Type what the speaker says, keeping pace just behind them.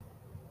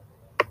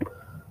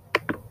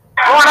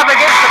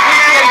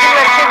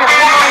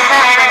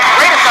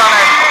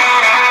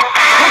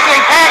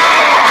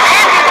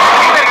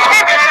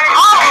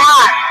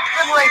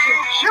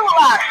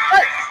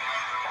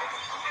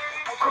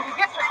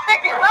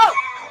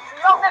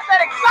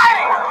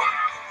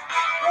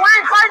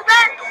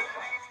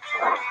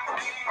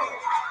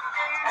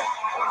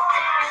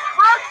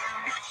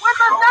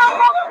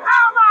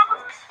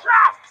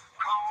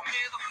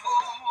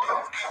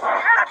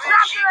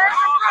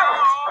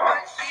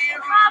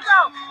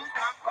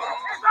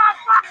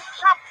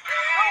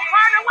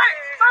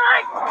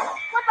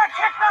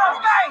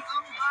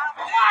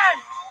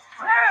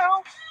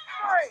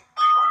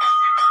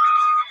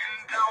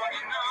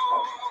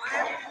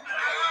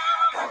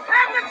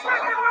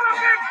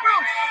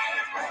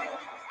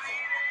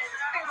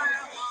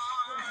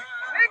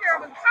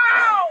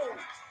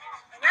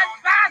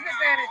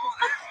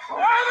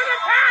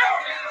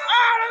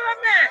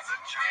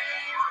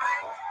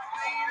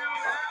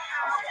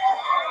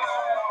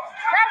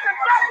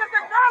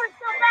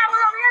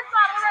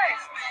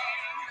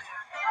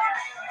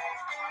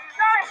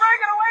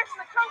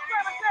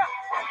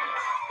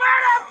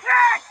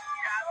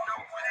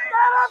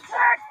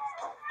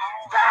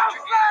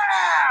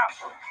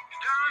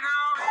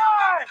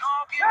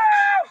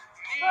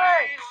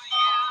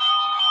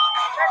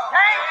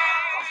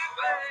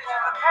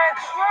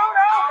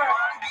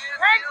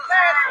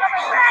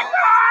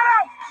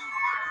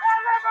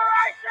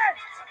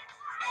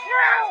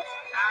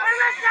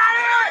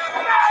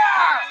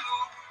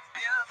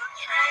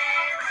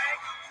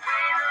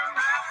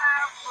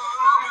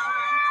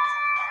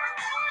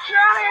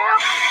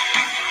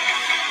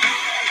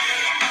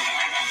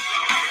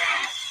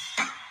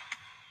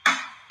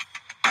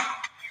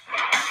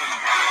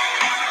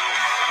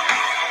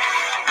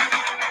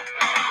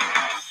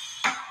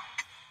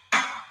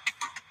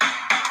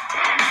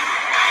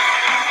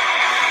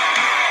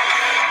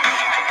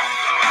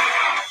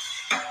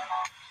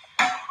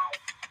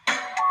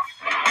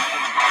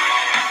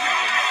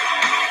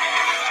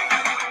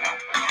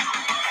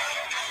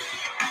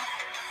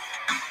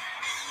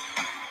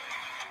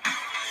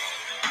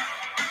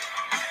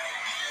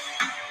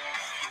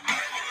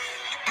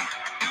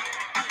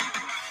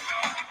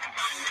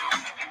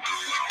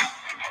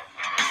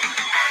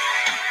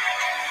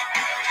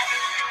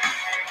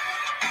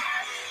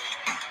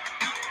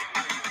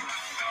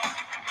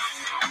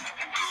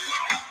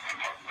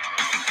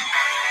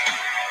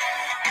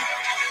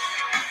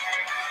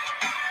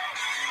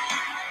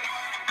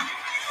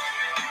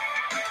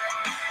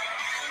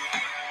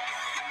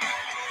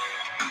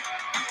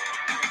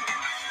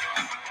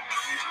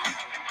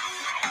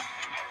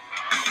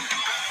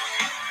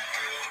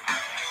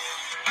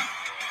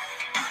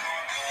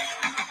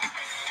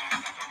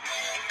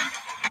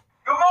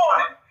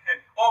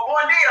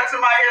To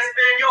my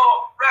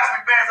Espanol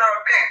wrestling fans that are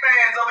big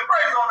fans of the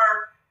greatest on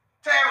earth,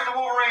 Tavis the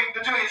Wolverine,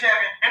 the junior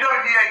champion, and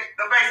WVH,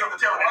 the face of the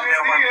television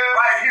network,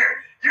 right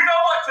here. You know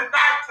what?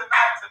 Tonight,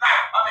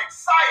 I'm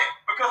excited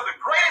because the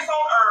greatest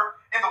on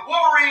earth and the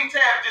Wolverine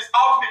Tavis, this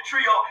ultimate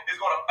trio,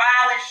 is going to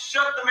finally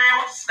shut the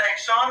man with the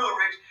snake, Sean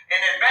Ulrich, and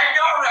that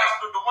backyard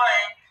wrestler,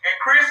 Dwayne, and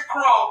Chris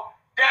Crow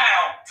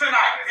down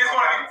tonight. It's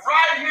going to be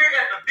right here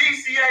at the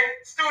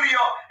VCA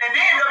studio, and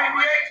then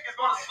WVH is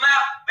going to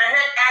slap the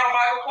heck out of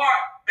Michael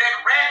Clark, that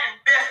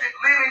rat-infested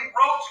living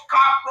roach,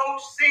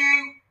 cockroach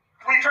scene.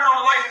 We turn on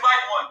the lights, he's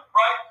like one,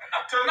 right?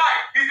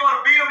 Tonight, he's going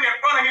to beat him in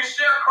front of his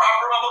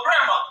sharecropper of a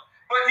grandmother,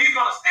 but he's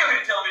going to still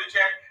be the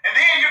television champion, and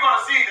then you're going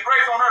to see the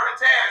greatest on earth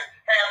and Tavis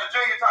have the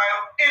junior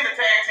title and the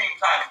tag team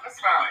title. Let's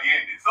finally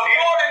end this. The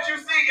four that you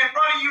see in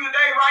front of you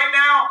today, right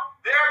now,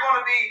 they're going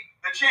to be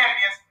the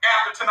champions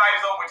after tonight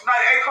is over.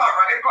 Tonight at 8 o'clock,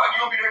 right? 8 o'clock,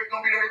 you're going to be there, you're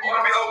going to be there, you're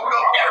going to be over.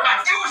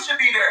 Everybody, you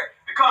should be there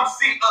to come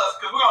see us,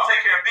 because we're going to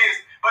take care of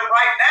business. But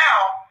right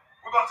now,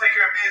 we're going to take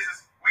care of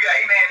business. We got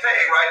 8-man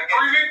tag, right?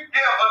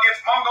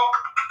 Against Mongo,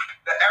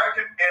 the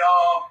African, and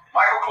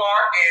Michael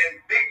Clark, and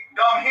Big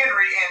Dumb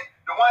Henry, and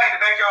Dwayne, the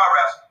backyard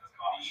wrestler.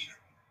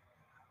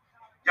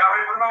 Y'all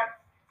ready for tonight?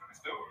 Let's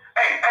do it.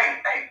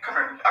 Hey,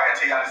 come here. I got to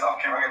tell y'all this off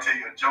camera. I got to tell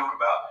you a joke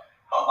about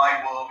a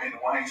light bulb and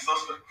Dwayne's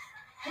sister.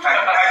 How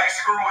you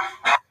screw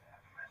it.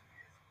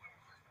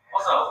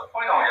 What's up?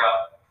 What we doing,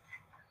 y'all?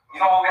 You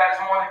know what we got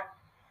this morning?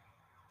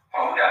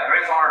 Oh, we got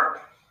Grace on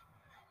Earth,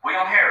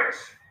 William Harris,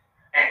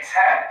 and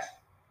Taz.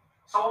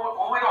 So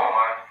what we doing,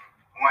 man?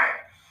 Wayne,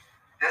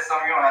 that's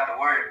something you don't have to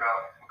worry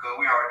about because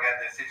we already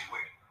got that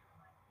situated.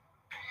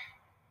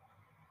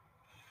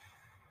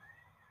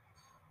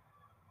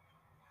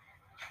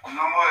 You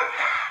know what?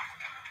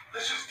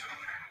 Let's just do it.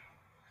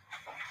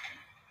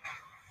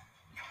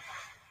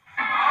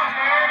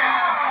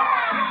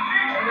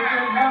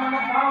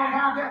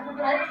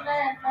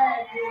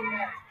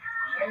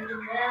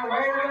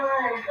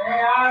 They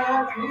are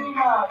the team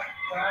of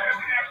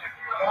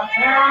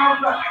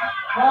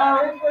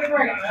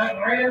the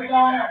greatest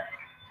on earth.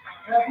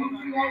 The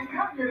VCA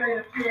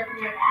Calculator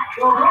Champion,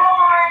 the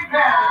Wolverine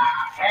Tavis,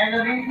 and the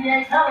VCA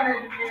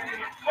Television Champion,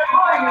 the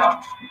Podium,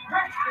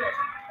 Princeton,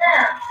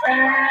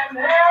 and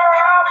their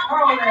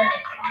opponents,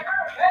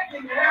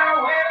 making their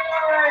way to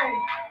the ring.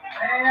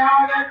 They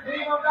are the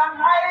team of the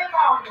Mighty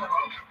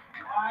Mountains.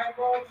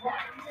 Michael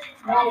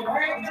Clark,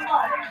 Wayne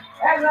Tonight,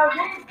 and the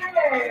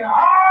VCA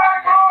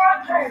Hardcore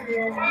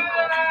Champion,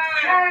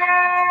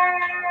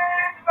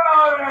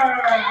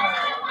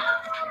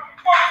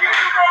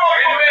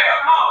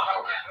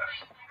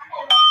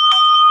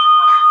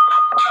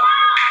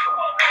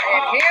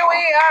 And here we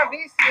are,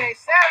 VCA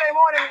Saturday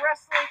Morning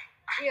Wrestling.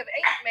 We have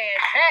 8-man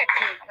tag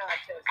team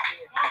contest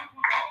here.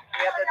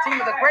 We have the team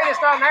of the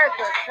greatest on earth,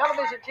 the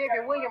television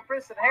champion William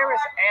Princeton Harris,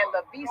 and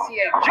the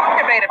VCA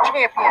Junior Native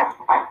champion,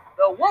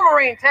 the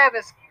Wolverine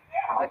Tavis,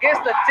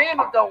 against the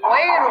team of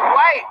Dwayne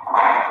White,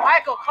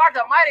 Michael Clark,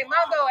 the Mighty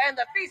Mungo, and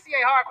the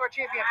VCA Hardcore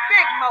champion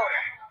Big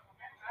Motor.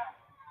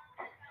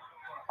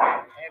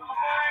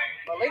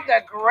 And Malik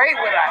the Great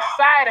with a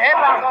side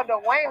headlock on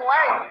Dwayne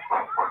White.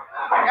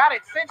 Got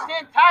it cinched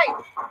in tight.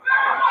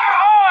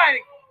 Oh, and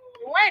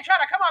Dwayne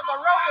trying to come off the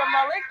rope, but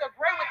Malik the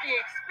Great with the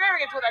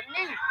experience with a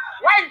knee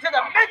right into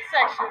the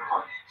midsection.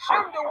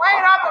 Shooting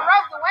Dwayne off the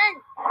rope. Dwayne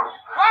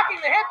blocking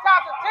the hip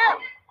toss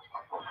attempt.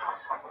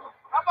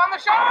 Up on the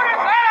shoulders. And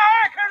a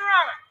hurricane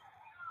runner.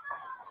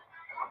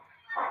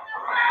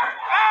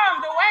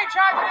 Dwayne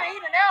charging in,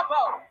 eating an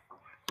elbow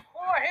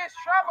for his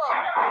trouble.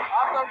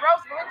 Off the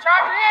ropes, Malik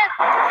charging in.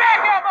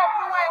 Back elbow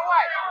from Dwayne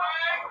White.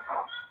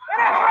 And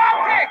a drop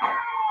kick.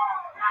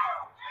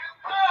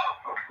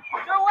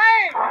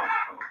 Dwayne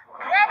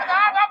grabbing the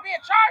arm out, being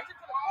charged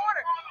into the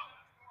corner.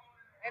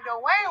 And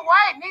Dwayne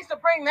White needs to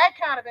bring that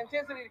kind of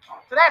intensity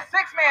to that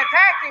six-man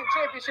tag team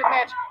championship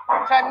match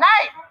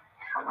tonight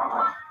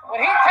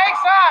when he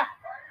takes on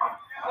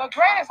the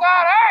greatest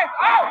on earth.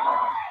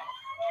 Oh!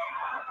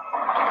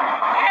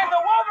 And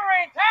the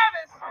Wolverine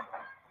Tavis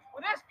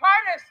with his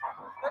partners,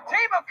 the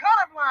team of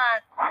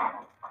Colorblind,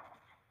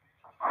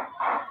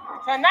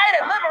 tonight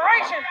at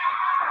Liberation.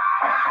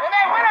 And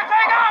they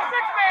winner-take-all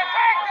six-man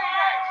tag team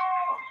match.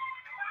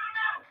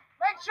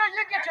 Make sure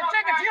you get your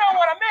tickets. You don't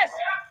want to miss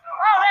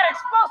all that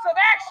explosive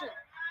action.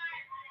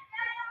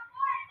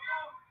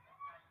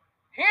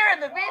 Here in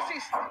the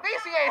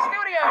VCA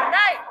studio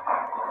tonight.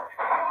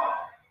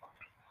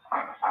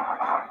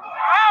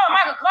 Oh,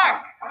 Michael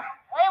Clark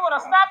able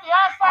to stop the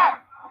onslaught.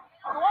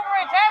 The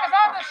Wolverine Tavis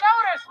off the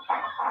shoulders.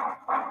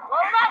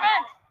 Roll him up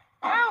and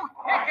two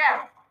kick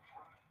out.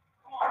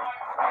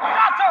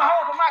 Not to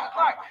hold for Michael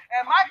Clark.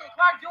 And Michael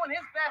Clark doing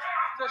his best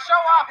to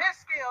show off his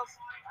skills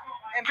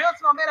and build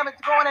some momentum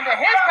into going into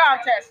his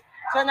contest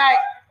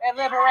tonight at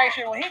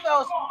Liberation when he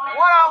goes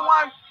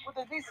one-on-one with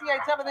the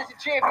VCA Television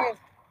Champion,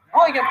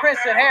 William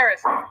Princeton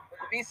Harris,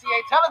 with the VCA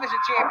Television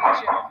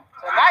Championship.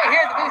 Tonight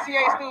here at the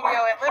VCA studio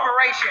at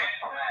Liberation.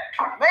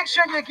 Make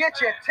sure you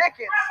get your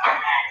tickets.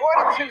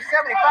 4275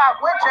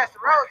 Winchester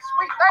Road,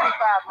 Suite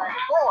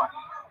 3594.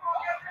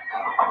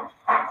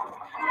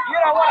 You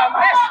don't want to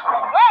miss.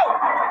 Oh!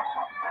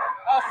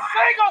 A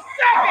single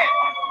second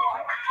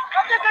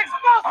of this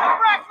explosive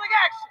wrestling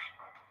action.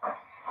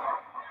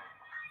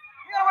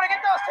 You're going to want to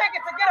get those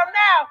tickets and get them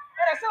now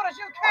and as soon as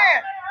you can.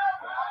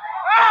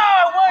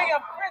 Oh, William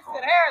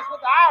Princeton Harris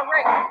with the high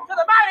rate to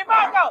the mighty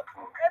Mongo.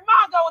 And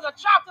Mongo with a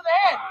chop to the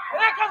head.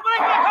 And here comes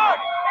Malik McCall.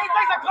 And he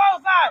takes a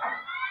clothesline.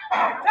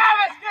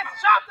 Tavis gets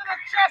chopped to the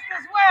chest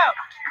as well.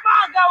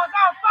 Mongo is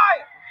on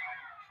fire.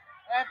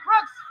 And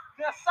Brooks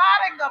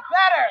deciding the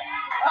better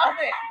of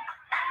it.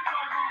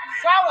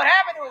 Saw what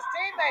happened to his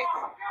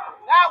teammates.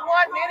 Not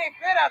one any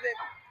bit of it.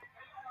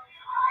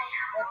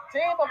 The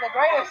team of the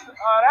greatest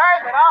on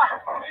earth and all.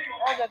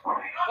 And the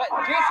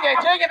GCA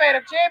Junior made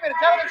him champion, the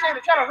television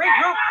champion, trying to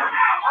regroup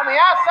on the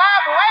outside.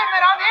 But wait a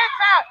minute, on the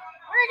inside,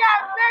 we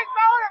got Big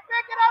Boulder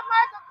picking up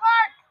Michael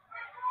Clark.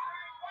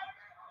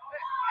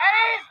 And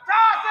he's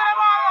tossing him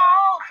on the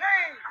whole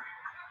team.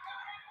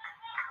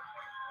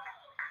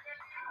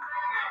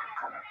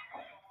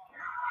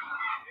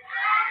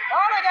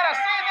 Only gonna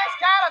see this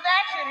kind of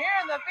action here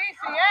in the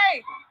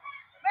VCA.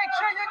 Make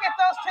sure you get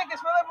those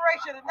tickets for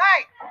Liberation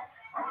tonight.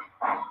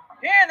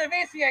 Here in the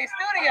VCA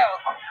studio.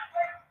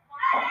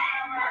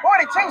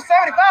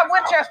 4275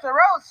 Winchester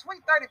Road,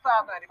 Suite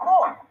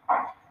 3594.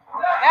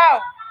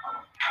 Now,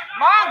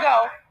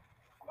 Mongo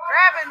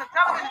grabbing the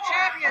television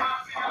champion,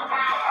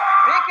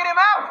 picking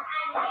him up,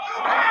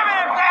 slamming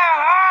him down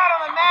hard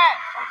on the mat.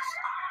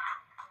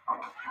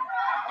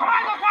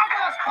 Michael Clark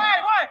with a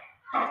splash.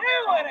 1,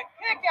 2, and a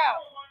kick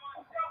out.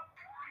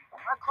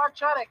 Clark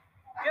trying to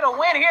get a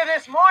win here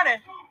this morning.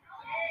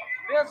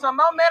 Build some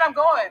momentum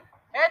going.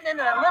 Heading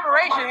into the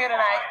Liberation here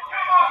tonight.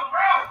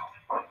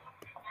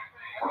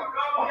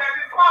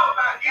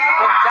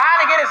 Trying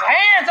to get his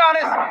hands on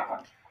his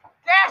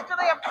dash to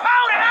the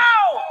opponent.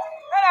 Oh!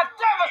 And a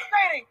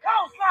devastating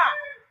coastline.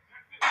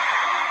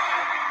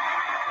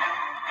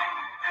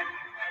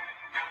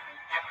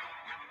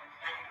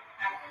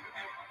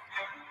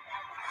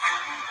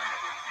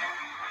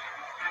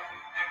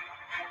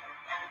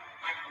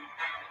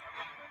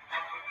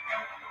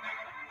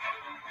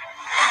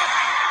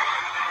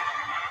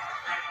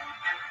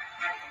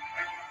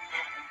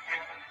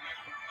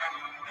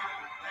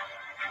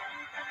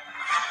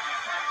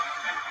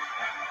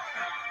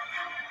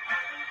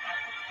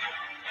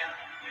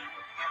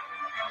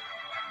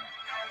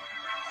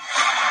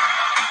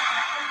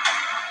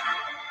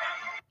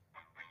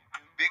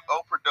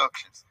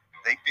 Productions.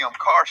 They film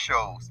car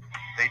shows.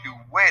 They do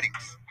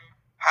weddings,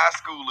 high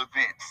school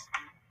events.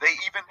 They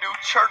even do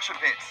church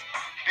events.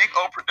 Big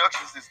O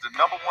Productions is the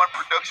 #1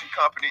 production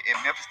company in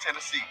Memphis,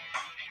 Tennessee.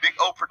 Big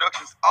O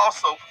Productions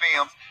also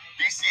films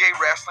VCA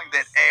wrestling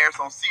that airs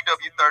on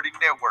CW30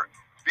 network.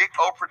 Big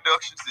O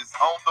Productions is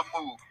on the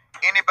move.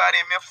 Anybody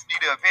in Memphis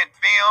need an event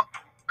film?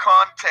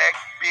 Contact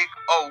Big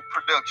O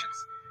Productions.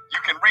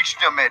 You can reach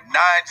them at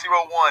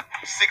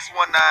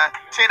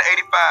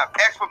 901-619-1085.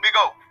 Ask for Big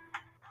O.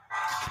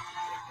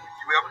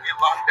 You ever get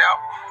locked out?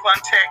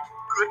 Contact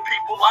Good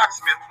People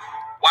Locksmith.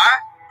 Why?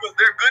 Because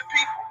they're good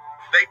people.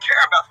 They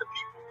care about the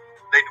people.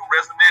 They do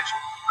residential,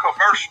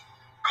 commercial,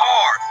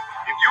 cars.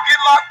 If you get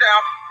locked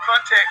out,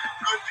 contact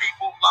Good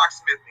People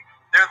Locksmithing.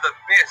 They're the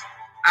best.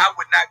 I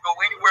would not go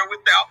anywhere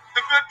without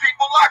the Good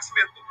People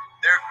Locksmithing.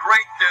 They're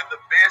great. They're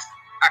the best.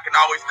 I can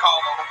always call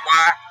on them.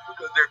 Why?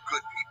 Because they're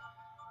good people.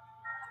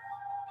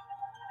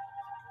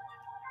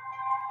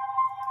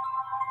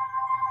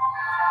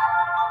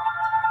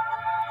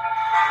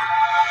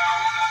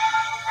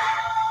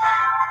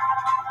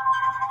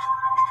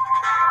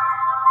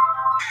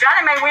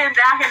 Johnny May Williams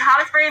down here in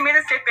Holly Springs,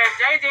 Mississippi at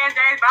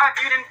JJ&J's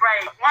Barbecue and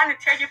Braid. Wanted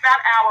to tell you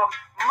about our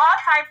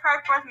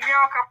multi-purpose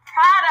miracle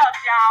products,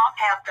 y'all.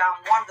 Have done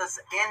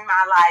wonders in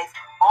my life,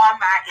 on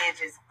my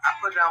edges. I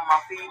put it on my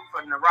feet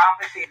for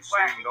neuropathy.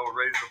 No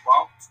razor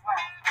bumps,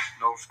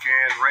 no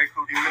skin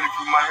wrinkles, even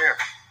through my hair.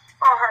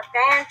 For her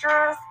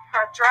dandruff,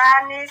 her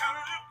dryness.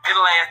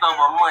 It'll last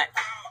over a month.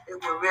 It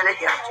will really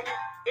help you.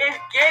 It's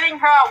getting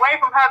her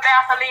away from her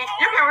Vaseline.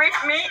 You can reach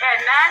me at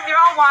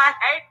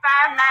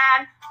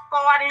 901-859-4011.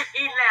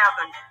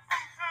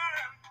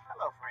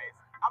 Hello, friends.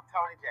 I'm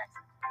Tony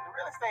Jackson, the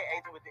real estate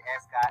agent with the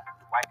Ascot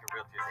Weicker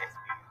Realtors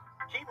SPU.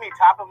 Keep me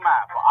top of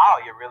mind for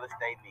all your real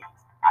estate needs.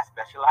 I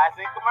specialize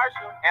in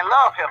commercial and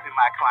love helping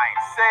my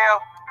clients sell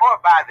or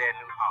buy their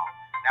new home.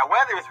 Now,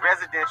 whether it's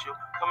residential,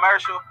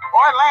 commercial,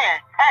 or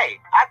land,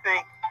 hey, I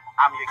think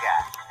I'm your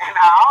guy. And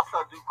I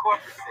also do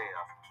corporate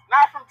sales.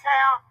 Not from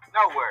town?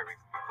 No worries.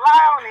 Fly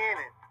on in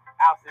and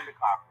I'll send a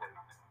car for you.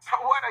 So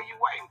what are you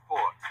waiting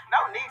for?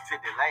 No need to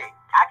delay.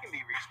 I can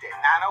be reached at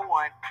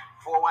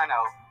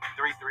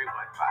 901-410-3315.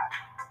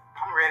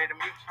 I'm ready to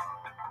meet you.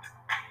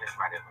 Let's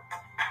write it up.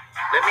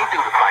 Let me do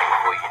the fighting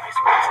for you in this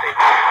real estate.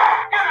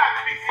 Get out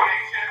the VCA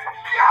champion.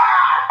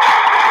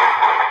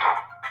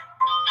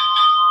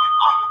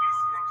 I'm the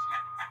VCA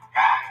champion.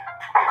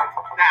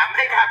 Now, I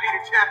may not be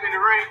the champ in the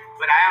ring,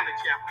 but I am the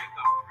champ when it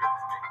comes to real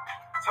estate.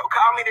 So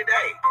call me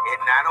today at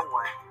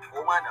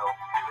 901-410-3315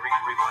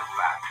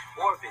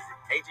 or visit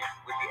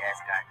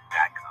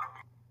agentwiththeascot.com.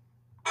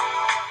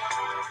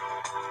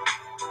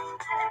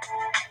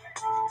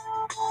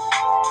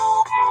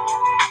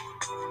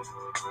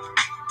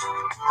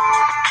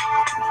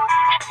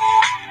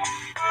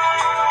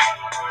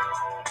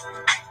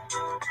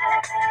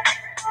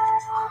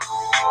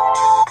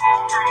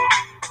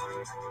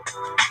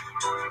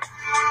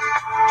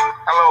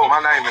 Hello,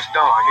 my name is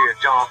Don here at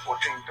John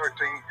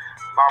 1413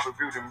 Barber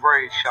Beauty and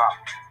Braid Shop.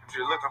 If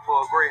you're looking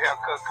for a great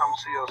haircut, come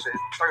see us at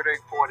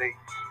 3848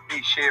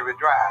 East Chevy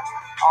Drive.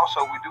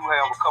 Also, we do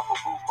have a couple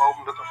booths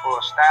open looking for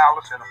a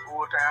stylist and a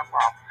full-time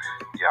barber.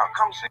 Yeah,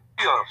 come see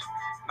us.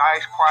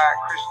 Nice, quiet,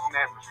 Christian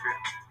atmosphere.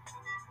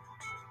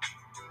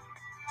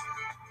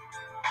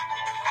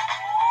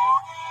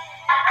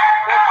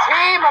 The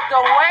team of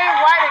Dwayne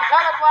White and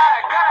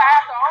Colorblind are going to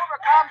have to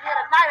overcome here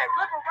tonight at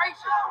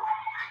Liberation.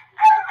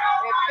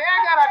 If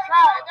they're going to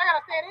try, if they're going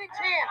to stand any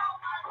chance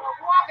of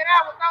walking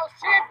out with those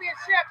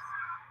championships.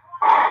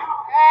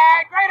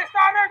 And greatest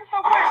on earth,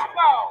 the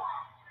Wishbone.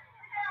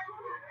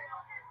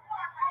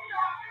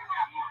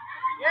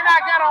 You're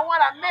not going to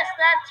want to miss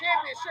that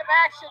championship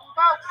action,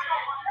 folks.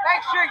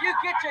 Make sure you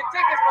get your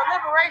tickets for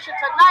Liberation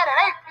tonight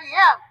at 8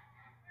 p.m.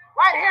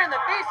 right here in the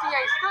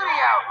VCA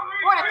studio,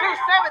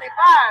 4275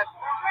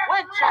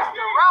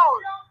 Winchester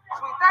Road,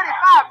 Suite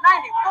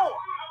 3594.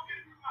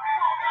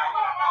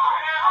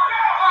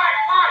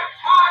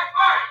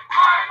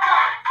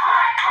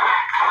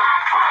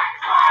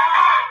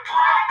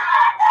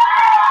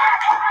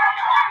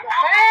 The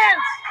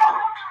fans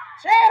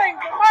chanting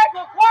for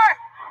Michael Clark.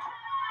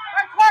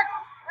 Mike Clark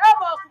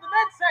elbows to the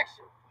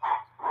midsection.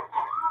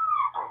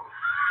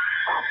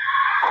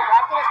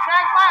 After this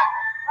track, Mike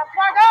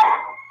Clark up.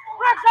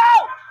 Brooks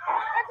out.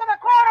 Into the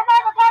corner.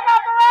 Michael Clark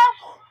off the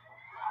ropes.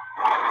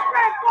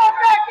 Straight full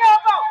back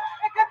elbow.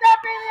 And could that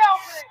be the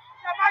opening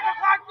that Michael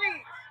Clark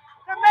needs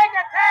to make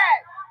a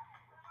tag?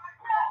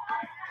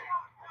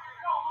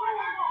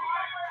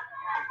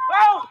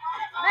 Both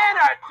men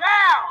are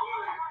down.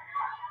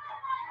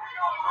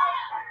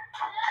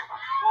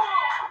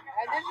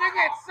 And as you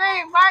can see,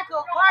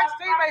 Michael Clark's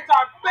teammates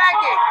are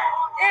begging,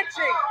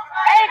 itching,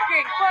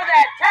 aching for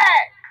that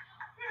tag.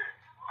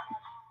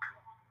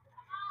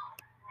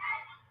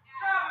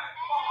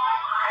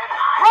 And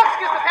Brooks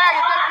gets the tag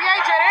at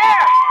WPH, and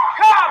here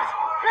comes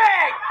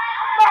Big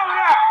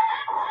Motor.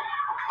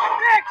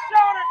 Big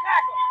shoulder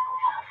tackle.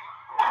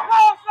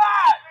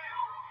 Clothesline.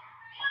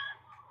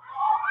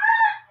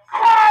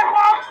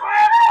 Sidewalk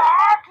slam to the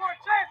hardcore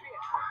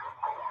champion.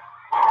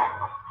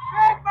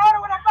 Big Motor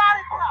with a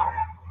body blow.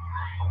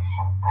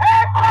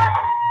 Headbutt.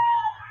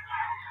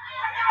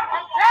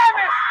 And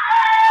Davis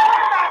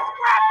with a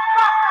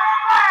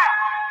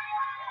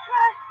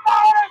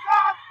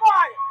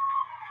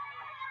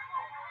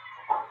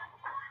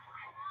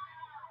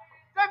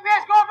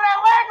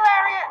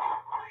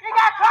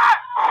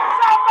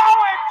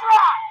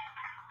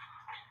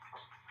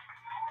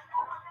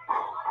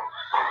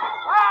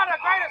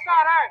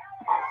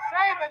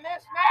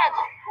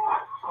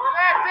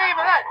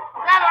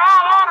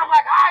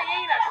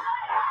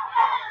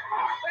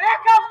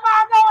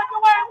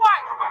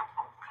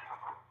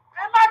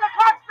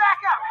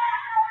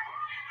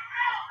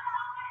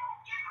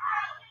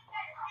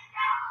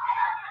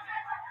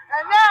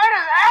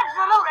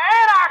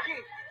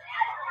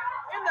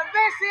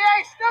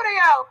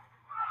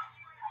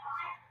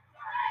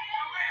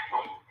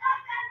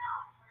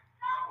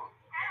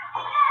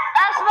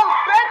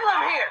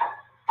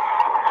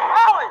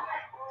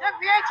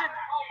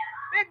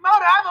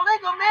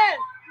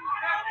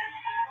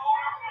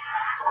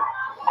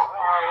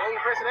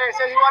Larry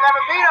says he won't ever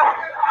beat him.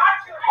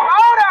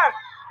 Owner!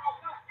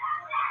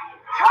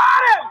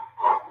 Caught him!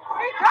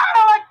 He caught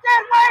him with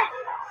dead weight!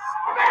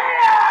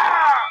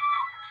 Spear!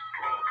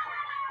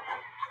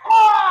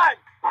 1,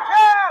 2, 3!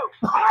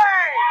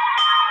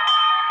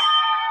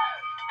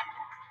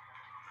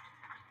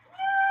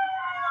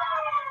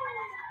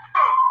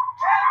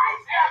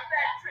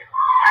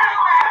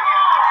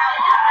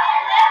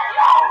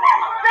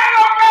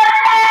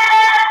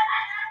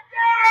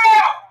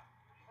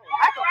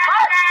 Michael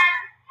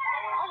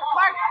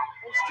Clark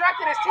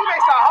instructed his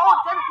teammates to hold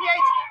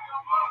WPH.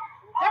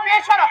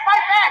 WPH trying to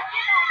fight back.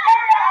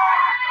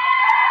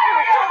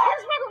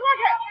 Here's Michael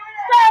Clark at.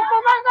 Stop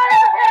for Michael Clark.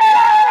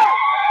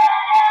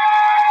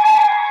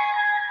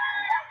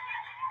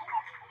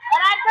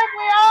 And I think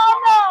we all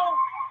know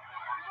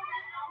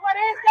what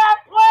he's got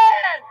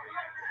planned.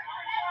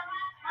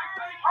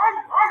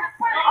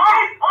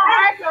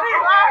 Michael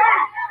Clark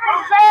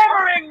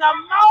savoring the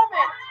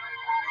moment.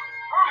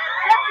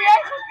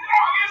 WPH was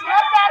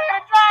left out here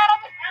to try it on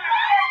the.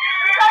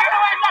 Take it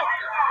away, Joe.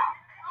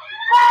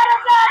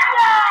 Bottoms up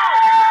now!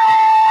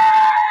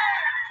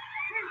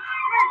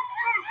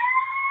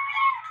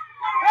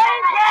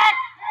 Payback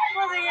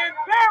for the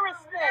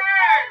embarrassment.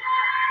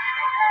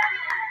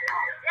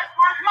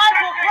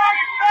 Michael Clark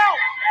felt.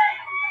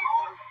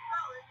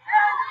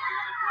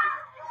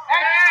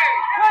 And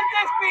could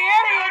this be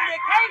any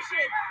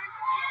indication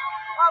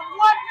of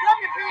what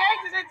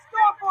WPH is in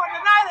store for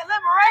tonight at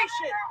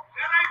Liberation?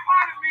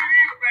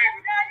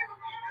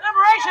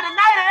 Liberation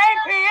tonight at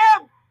 8 p.m.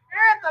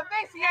 here at the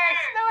VCA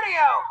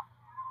studio.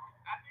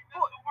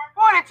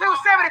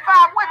 4275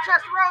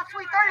 Winchester Road,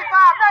 Suite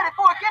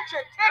 3594. Get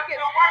your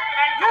tickets.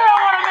 You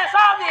don't want to miss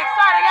all the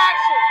exciting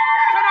action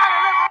tonight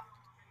at Liberation.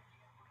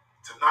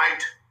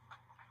 Tonight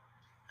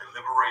at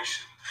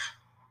Liberation,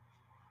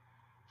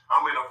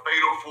 I'm in a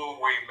fatal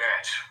four-way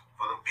match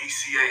for the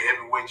VCA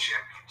Heavyweight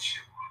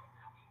Championship.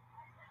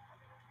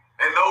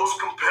 And those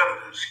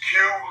competitors, Q,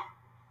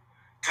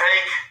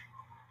 Tank,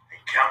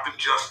 and Captain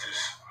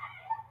Justice,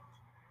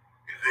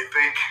 if they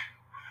think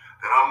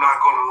that I'm not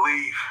going to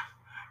leave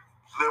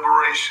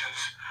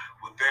Liberations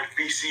with that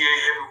VCA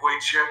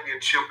Heavyweight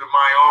Championship in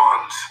my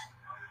arms,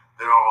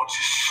 they're all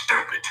just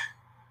stupid.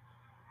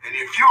 And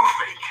if you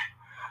think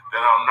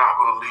that I'm not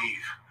going to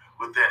leave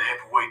with that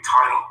heavyweight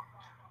title,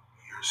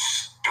 you're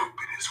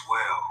stupid as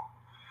well.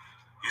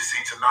 You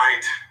see,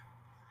 tonight,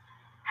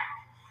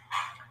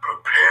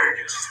 prepare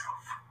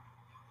yourself,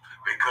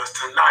 because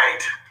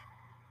tonight,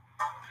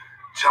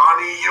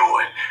 Johnny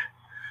Ewan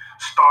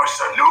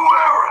starts a new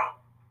era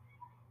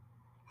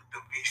with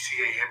the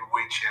VCA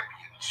Heavyweight Championship.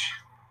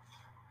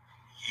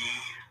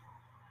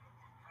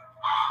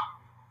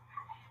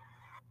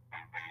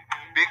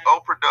 Big O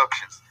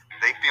Productions.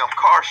 They film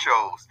car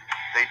shows.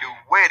 They do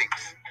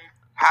weddings,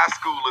 high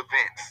school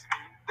events.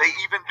 They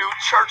even do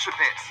church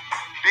events.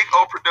 Big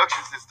O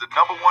Productions is the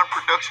 #1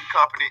 production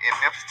company in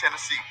Memphis,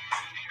 Tennessee.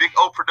 Big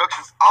O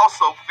Productions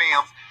also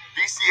films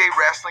VCA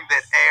wrestling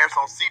that airs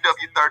on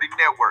CW30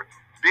 network.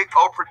 Big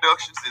O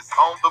Productions is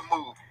on the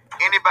move.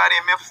 Anybody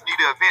in Memphis need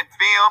an event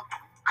film?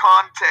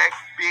 Contact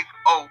Big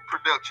O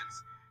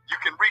Productions. You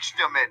can reach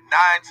them at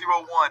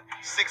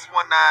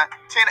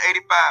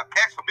 901-619-1085.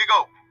 Ask for Big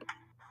O.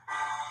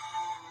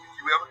 If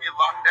you ever get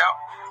locked out,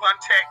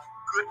 contact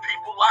Good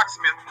People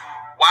Locksmith.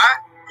 Why?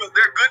 Because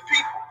they're good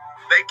people.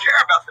 They care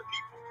about the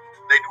people.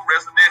 They do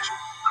residential,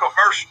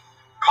 commercial,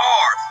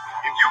 cars.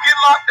 If you get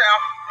locked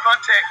out,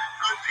 contact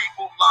Good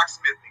People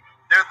Locksmithing.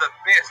 They're the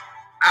best.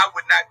 I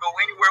would not go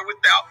anywhere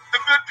without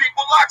the Good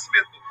People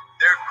Locksmithing.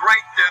 They're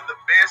great. They're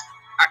the best.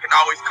 I can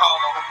always call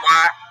on them.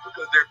 Why?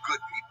 Because they're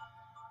good people.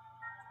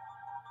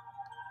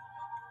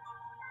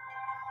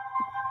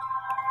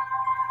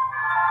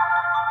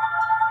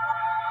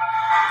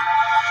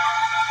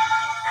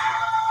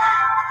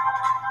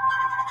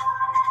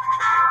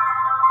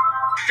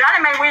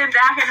 Johnny May Williams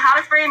down here in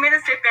Holly Springs,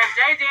 Mississippi at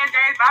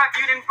JJ&J's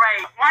Barbecue and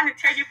Braid. Wanted to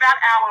tell you about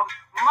our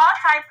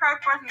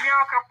multi-purpose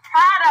miracle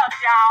products,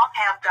 y'all.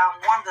 Have done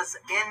wonders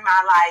in my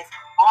life,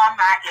 on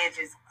my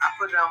edges. I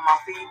put it on my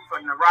feet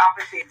for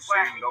neuropathy.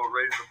 No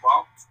razor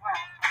bumps,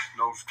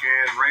 no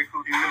skin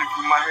wrinkles, even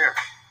for my hair.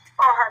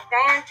 For her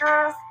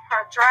dandruff,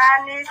 her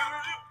dryness.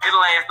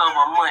 It'll last over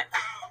a month.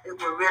 It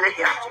will really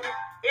help you.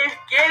 It's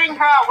getting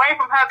her away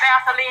from her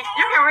Vaseline.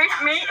 You can reach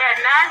me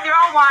at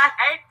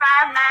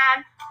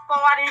 901-859-4011.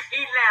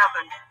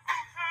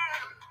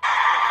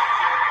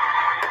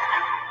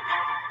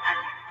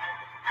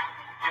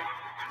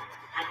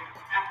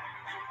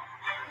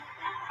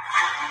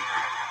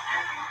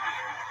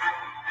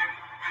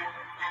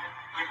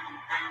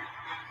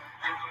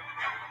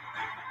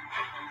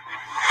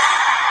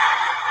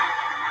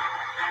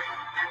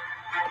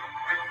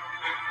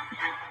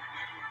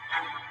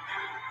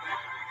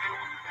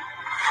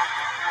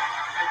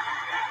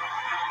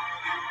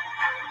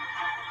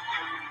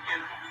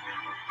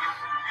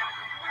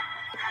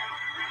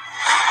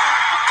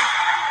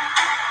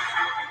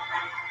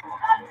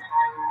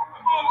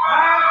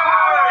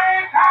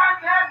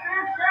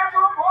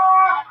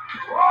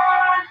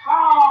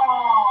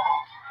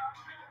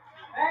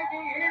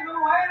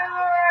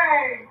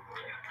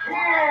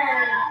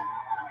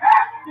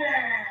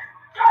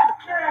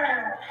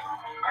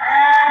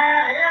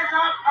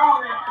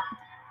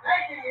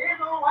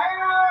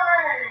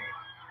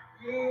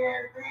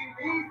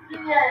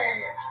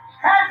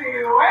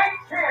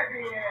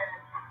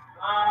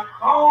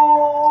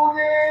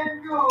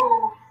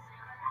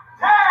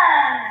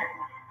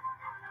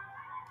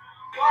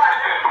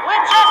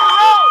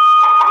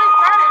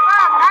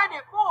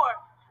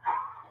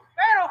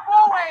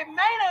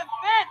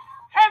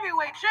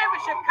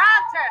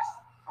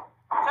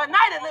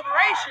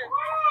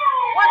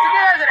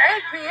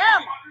 8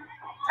 p.m.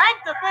 Tank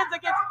defends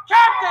against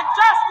Captain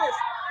Justice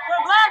for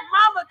Black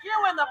Mamba Q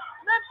and the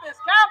Memphis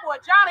Cowboy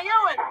Johnny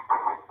Ewan.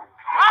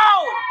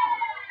 Oh!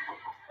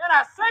 And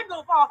a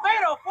single fall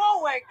fatal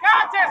four-way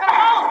contest at the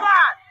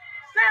bullseye,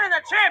 sending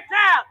the champ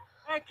down.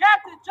 And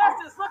Captain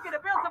Justice looking to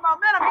build some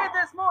momentum here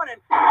this morning,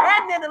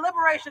 heading into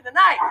Liberation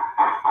tonight.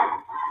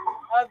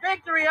 A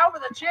victory over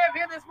the champ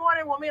here this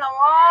morning will mean a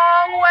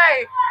long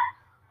way.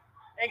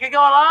 And can go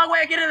a long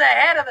way getting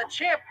ahead of the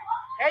champ,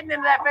 heading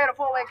into that fatal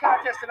four-way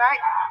contest tonight.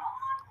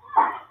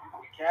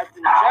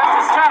 Captain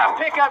Justice trying to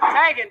pick up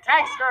Tank, and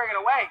Tank scurrying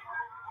away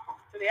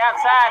to the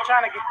outside,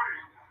 trying to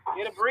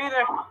get a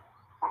breather,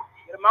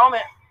 get a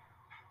moment.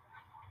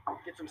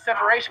 Get some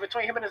separation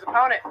between him and his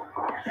opponent.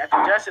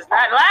 Captain Justice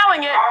not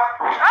allowing it.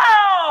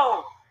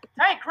 Oh!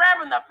 Tank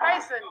grabbing the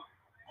face and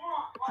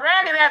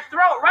dragging that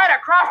throat right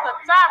across the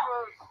top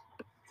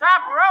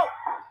rope.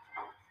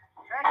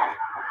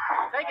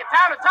 Taking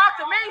time to talk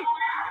to me.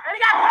 And he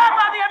got caught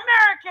by the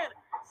American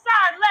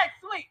side leg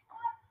sweep.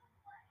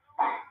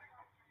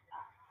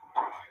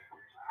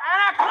 And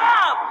a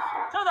club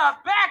to the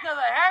back of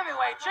the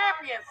heavyweight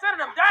champion,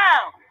 sending him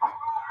down.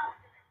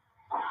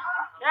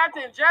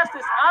 Captain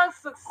Justice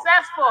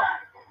unsuccessful.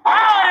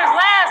 Oh, in his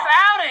last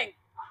outing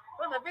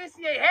for the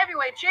VCA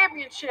Heavyweight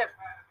Championship.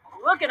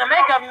 Looking to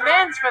make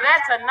amends for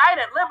that tonight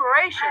at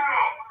Liberation.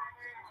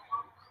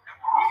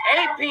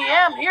 8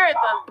 p.m. here at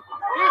the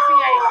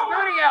VCA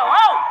studio.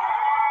 Oh!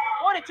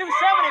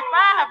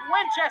 4275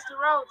 Winchester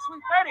Road,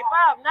 Suite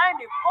 3594.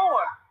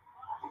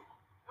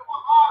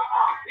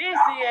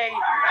 VCA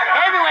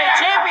Heavyweight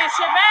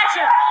Championship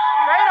action.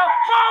 Fatal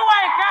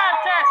four-way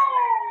contest.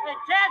 And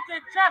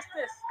Captain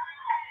Justice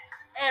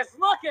is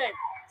looking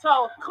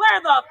to clear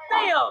the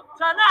field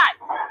tonight.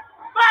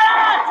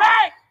 But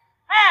Tank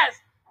has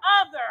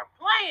other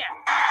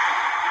plans.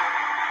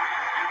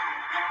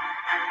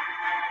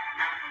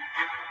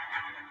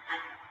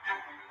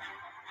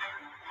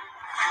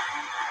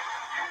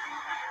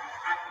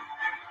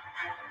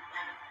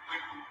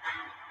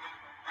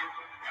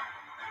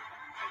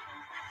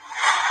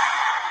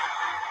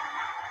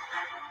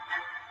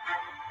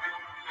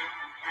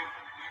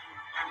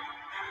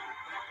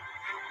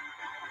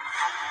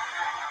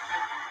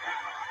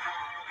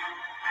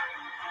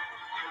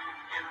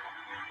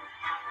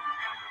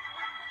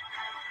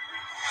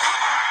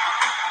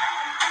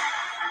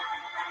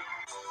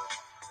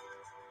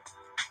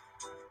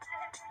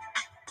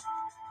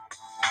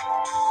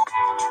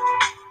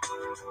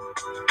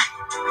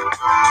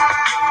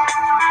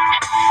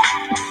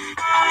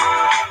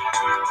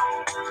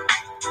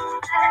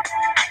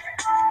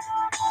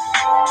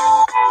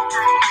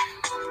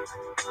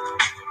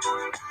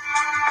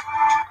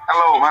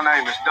 Hello, my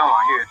name is Don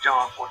here at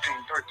John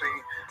 1413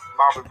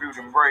 Barber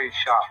Beauty and Braid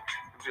Shop.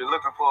 If you're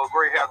looking for a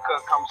great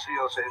haircut, come see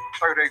us at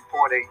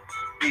 3848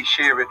 East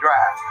Chevy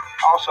Drive.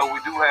 Also, we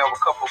do have a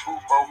couple of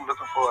booth open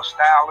looking for a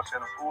stylist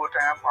and a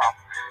full-time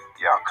barber.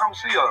 Yeah, come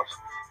see us.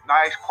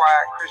 Nice,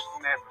 quiet,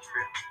 Christian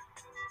atmosphere.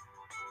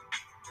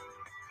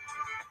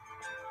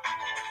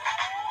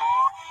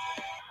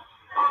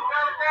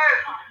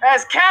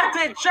 As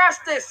Captain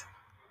Justice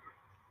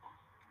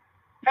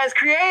has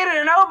created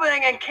an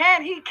opening, and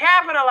can he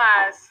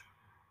capitalize?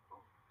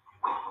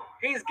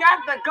 He's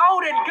got the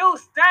golden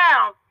goose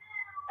down,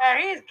 and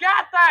he's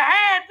got the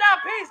hands up.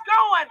 He's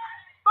going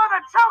for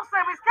the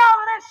chokeslam. He's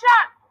calling his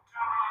shot.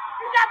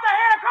 He's got the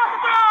hand across the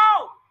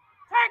throat.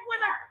 Tank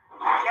with a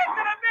kick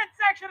to the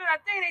midsection and a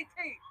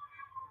DDT.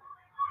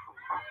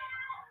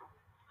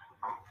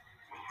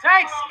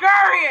 Tank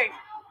scurrying.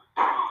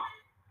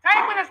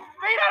 Tank with his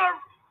feet on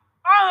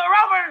the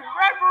rope, and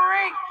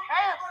referee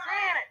Caleb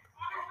seeing it.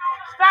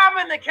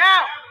 Stopping the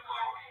count.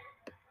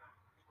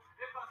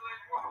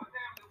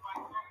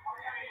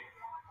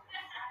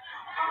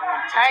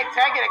 Tank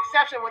taking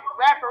exception with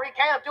referee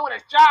Caleb doing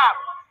his job.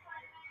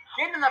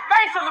 Getting in the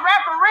face of the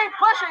referee,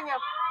 pushing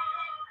him.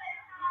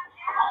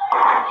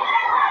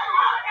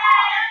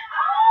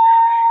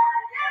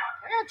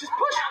 Yeah, just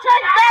push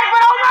Tank back,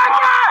 but oh my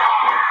God!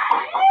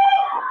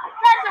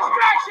 That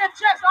distraction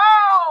just,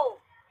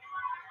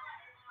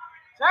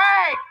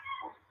 Tank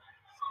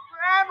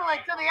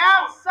scrambling to the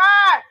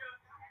outside.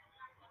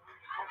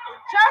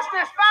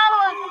 Justice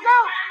following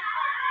suit.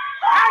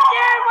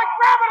 Again with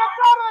grabbing the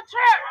throat of the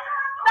champ.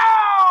 No!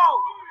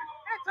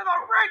 Into the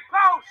ring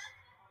post.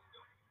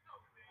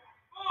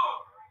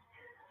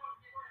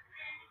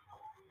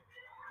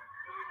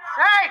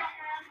 Tank,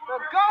 the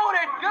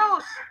golden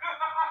goose,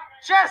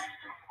 just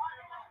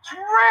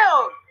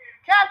drilled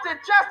Captain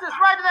Justice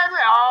right to that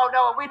ring. Oh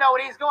no, we know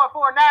what he's going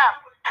for now.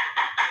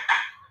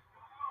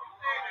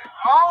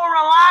 Oh,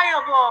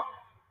 reliable.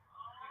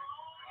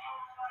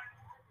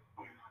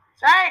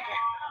 Tank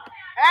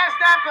has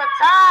that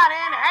baton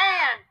in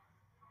hand.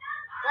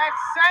 That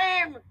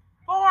same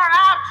foreign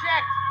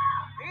object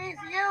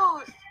he's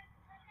used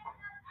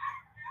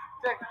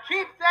to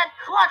keep that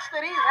clutch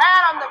that he's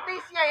had on the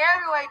VCA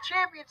Heavyweight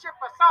Championship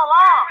for so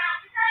long.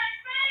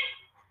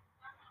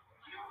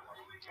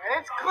 And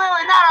it's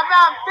clearly not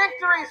about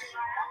victories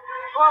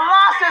or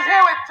losses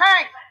here with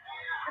Tank.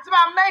 It's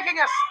about making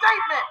a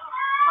statement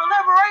for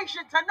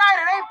liberation tonight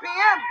at 8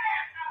 p.m.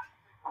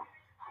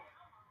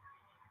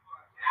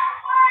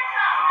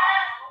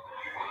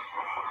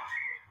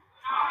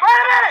 Wait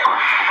a minute!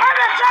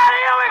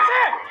 Johnny Owens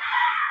here!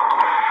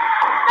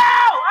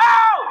 No!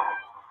 Oh!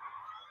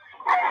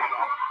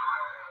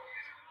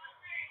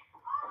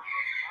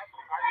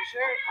 Are you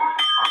sure?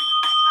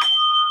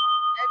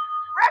 And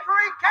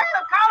referee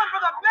Caleb calling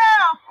for the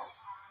bell.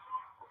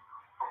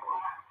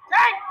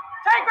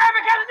 Tank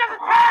grabbing Caleb just a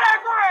tad or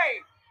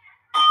three.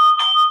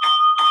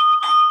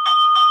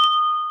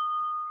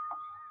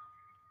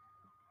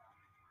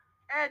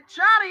 And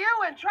Johnny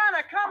Owen trying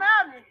to come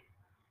out and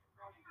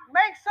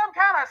make some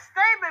kind of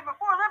statement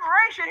before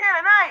liberation here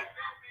tonight.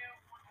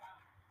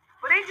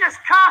 But he just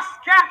cost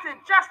Captain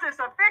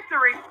Justice a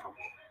victory.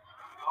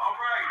 All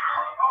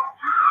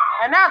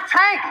right. And now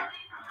Tank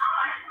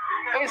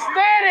is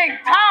standing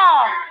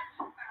tall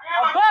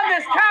above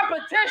this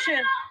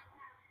competition,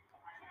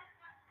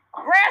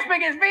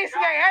 grasping his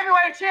VCA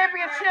Heavyweight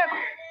Championship.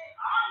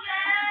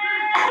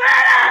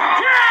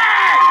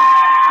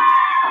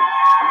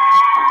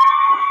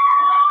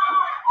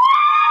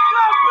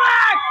 The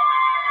Black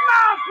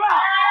Mamba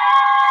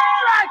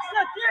strikes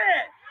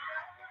again.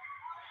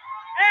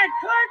 And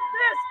could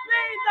this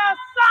be the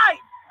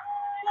sight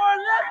for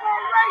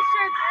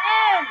liberation's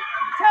end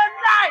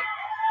tonight?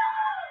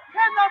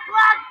 Can the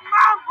Black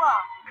Mamba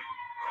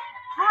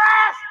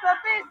grasp the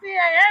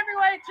VCA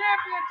Heavyweight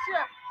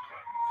Championship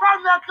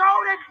from the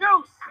Golden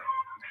Goose?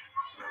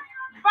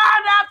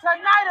 Find out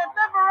tonight at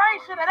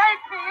Liberation at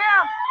 8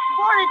 p.m.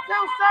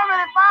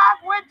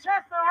 4275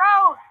 Winchester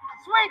Road,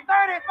 Suite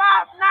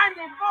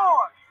 3594.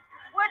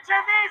 Which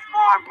of these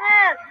four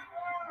men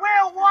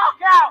will walk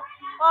out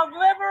of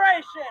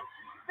Liberation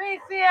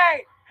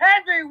VCA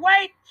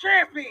Heavyweight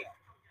Champion?